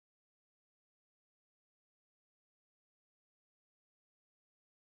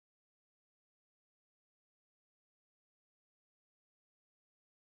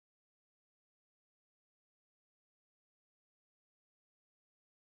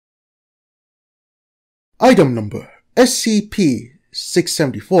Item Number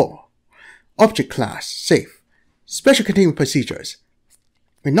SCP-674 Object Class Safe. Special Containment Procedures.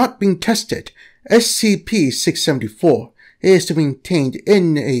 When not being tested, SCP-674 is to be maintained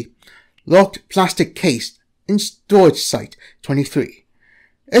in a locked plastic case in Storage Site 23.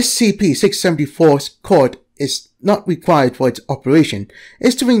 SCP-674's cord is not required for its operation,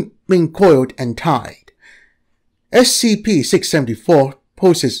 is to remain coiled and tied. SCP-674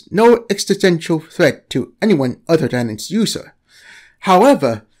 poses no existential threat to anyone other than its user.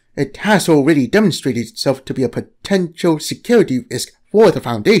 However, it has already demonstrated itself to be a potential security risk for the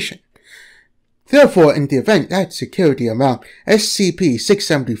Foundation. Therefore, in the event that security around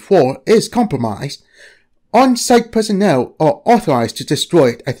SCP-674 is compromised, on-site personnel are authorized to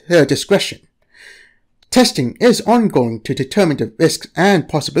destroy it at their discretion. Testing is ongoing to determine the risks and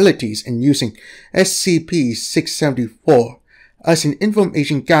possibilities in using SCP-674 as an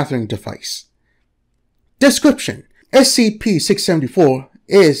information gathering device. Description: SCP-674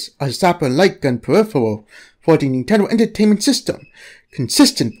 is a Zapper light gun peripheral for the Nintendo Entertainment System,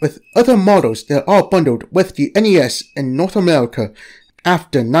 consistent with other models that are bundled with the NES in North America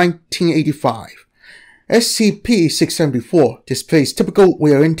after 1985. SCP-674 displays typical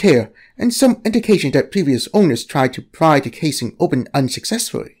wear and tear and some indication that previous owners tried to pry the casing open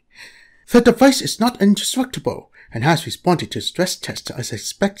unsuccessfully. The device is not indestructible and has responded to stress tests as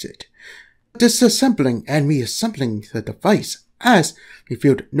expected. Disassembling and reassembling the device has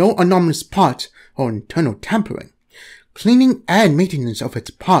revealed no anomalous parts or internal tampering. Cleaning and maintenance of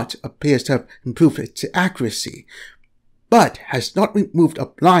its parts appears to have improved its accuracy, but has not removed a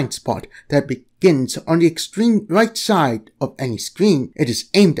blind spot that begins on the extreme right side of any screen it is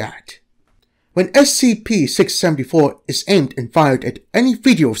aimed at. When SCP-674 is aimed and fired at any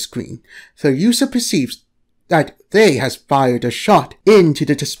video screen, the user perceives that they has fired a shot into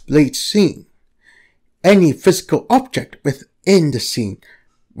the displayed scene. Any physical object within the scene,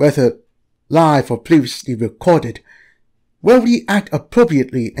 whether live or previously recorded, will react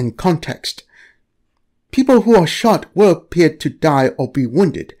appropriately in context. People who are shot will appear to die or be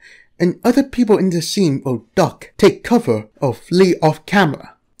wounded, and other people in the scene will duck, take cover, or flee off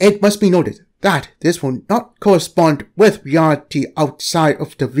camera. It must be noted that this will not correspond with reality outside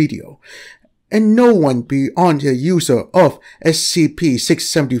of the video, and no one beyond the user of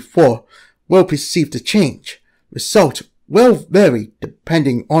SCP-674 will perceive the change. Results will vary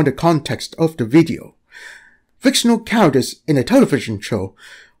depending on the context of the video. Fictional characters in a television show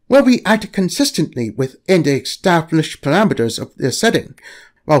will react consistently within the established parameters of their setting,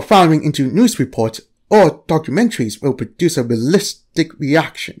 while firing into news reports or documentaries will produce a realistic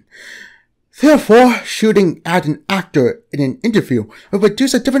reaction. Therefore, shooting at an actor in an interview will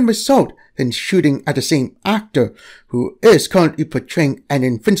produce a different result than shooting at the same actor who is currently portraying an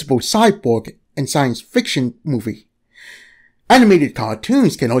invincible cyborg in science fiction movie. Animated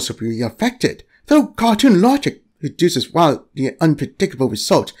cartoons can also be affected, though cartoon logic reduces wildly unpredictable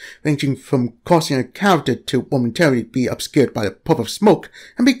results, ranging from causing a character to momentarily be obscured by a puff of smoke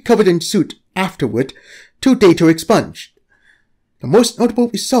and be covered in soot afterward, to data expunged. The most notable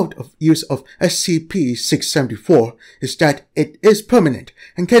result of use of SCP-674 is that it is permanent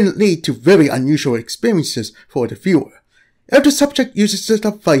and can lead to very unusual experiences for the viewer. If the subject uses the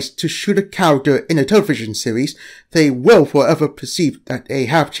device to shoot a character in a television series, they will forever perceive that they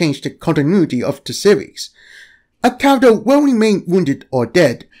have changed the continuity of the series. A character will remain wounded or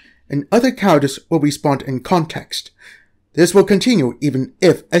dead, and other characters will respond in context. This will continue even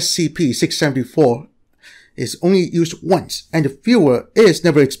if SCP-674 is only used once and the viewer is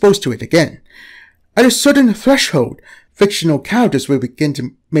never exposed to it again. At a certain threshold, fictional characters will begin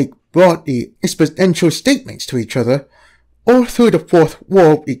to make broadly exponential statements to each other, or through the fourth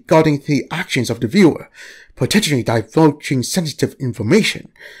wall regarding the actions of the viewer, potentially divulging sensitive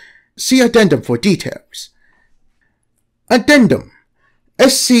information. See Addendum for details. Addendum: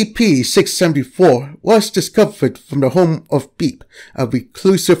 SCP-674 was discovered from the home of Beep, a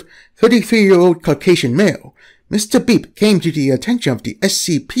reclusive 33-year-old Caucasian male. Mr. Beep came to the attention of the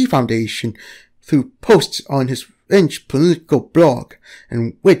SCP Foundation through posts on his French political blog,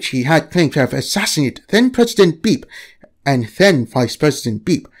 in which he had claimed to have assassinated then-President Beep and then-Vice President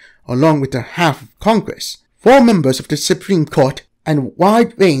Beep, along with the half of Congress, 4 members of the Supreme Court, and a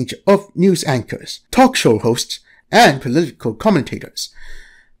wide range of news anchors, talk show hosts, and political commentators.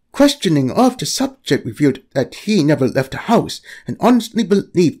 Questioning of the subject revealed that he never left the house and honestly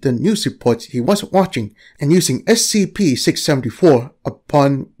believed the news reports he was watching and using SCP-674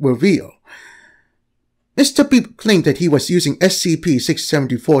 upon reveal. Mr. Beep claimed that he was using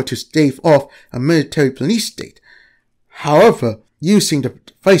SCP-674 to stave off a military police state. However, using the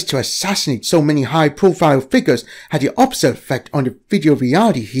device to assassinate so many high-profile figures had the opposite effect on the video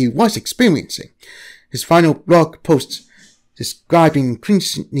reality he was experiencing. His final blog posts describing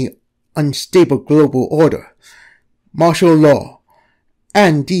increasingly unstable global order, martial law,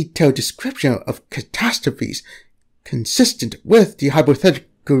 and detailed description of catastrophes consistent with the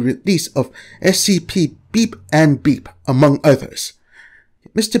hypothetical release of SCP Beep and Beep, among others.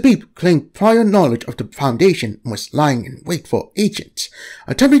 Mr. Beep claimed prior knowledge of the Foundation and was lying in wait for agents,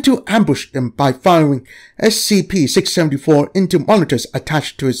 attempting to ambush them by firing SCP-674 into monitors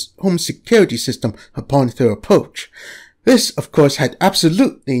attached to his home security system upon their approach. This, of course, had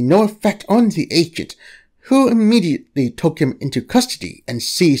absolutely no effect on the agent, who immediately took him into custody and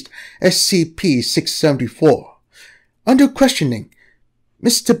seized SCP-674. Under questioning,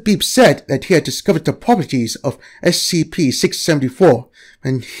 Mr. Beep said that he had discovered the properties of SCP-674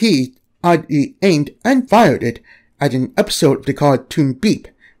 when he idly aimed and fired it at an episode of the cartoon Beep,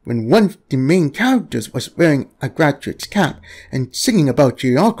 when one of the main characters was wearing a graduate's cap and singing about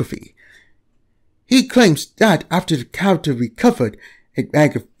geography. He claims that after the character recovered, it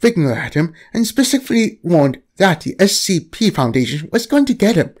wagged a finger at him and specifically warned that the SCP Foundation was going to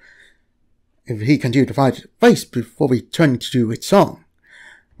get him if he continued to fight the device before returning to do its song.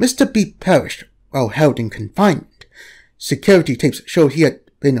 Mr. Beep perished while held in confinement. Security tapes show he had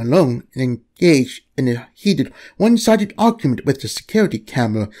been alone and engaged in a heated, one-sided argument with the security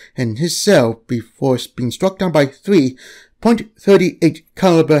camera in his cell before being struck down by 3 .38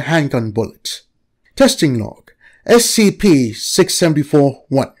 caliber handgun bullets. Testing log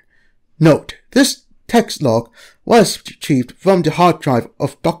SCP-674-1. Note: this text log was retrieved from the hard drive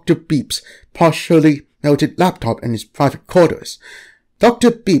of Dr. Beep's partially melted laptop in his private quarters. Dr.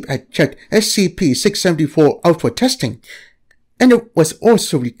 Beep had checked SCP-674 out for testing, and it was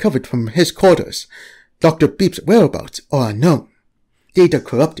also recovered from his quarters. Dr. Beep's whereabouts are unknown. Data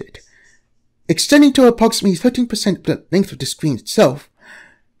corrupted. Extending to approximately 13% of the length of the screen itself.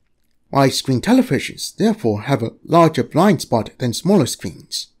 Widescreen televisions therefore have a larger blind spot than smaller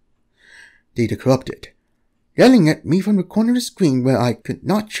screens. Data corrupted. Yelling at me from the corner of the screen where I could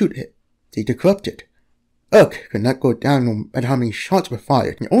not shoot it. Data corrupted. Ugh could not go down no matter how many shots were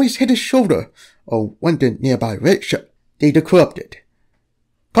fired, and always hit his shoulder or one of the nearby red shirt. Data corrupted.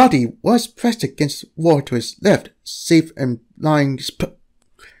 Body was pressed against the wall to his left, safe and lying.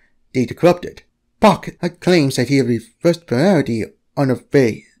 Data corrupted. Pocket claims that he reversed polarity on a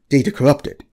bay. Data corrupted.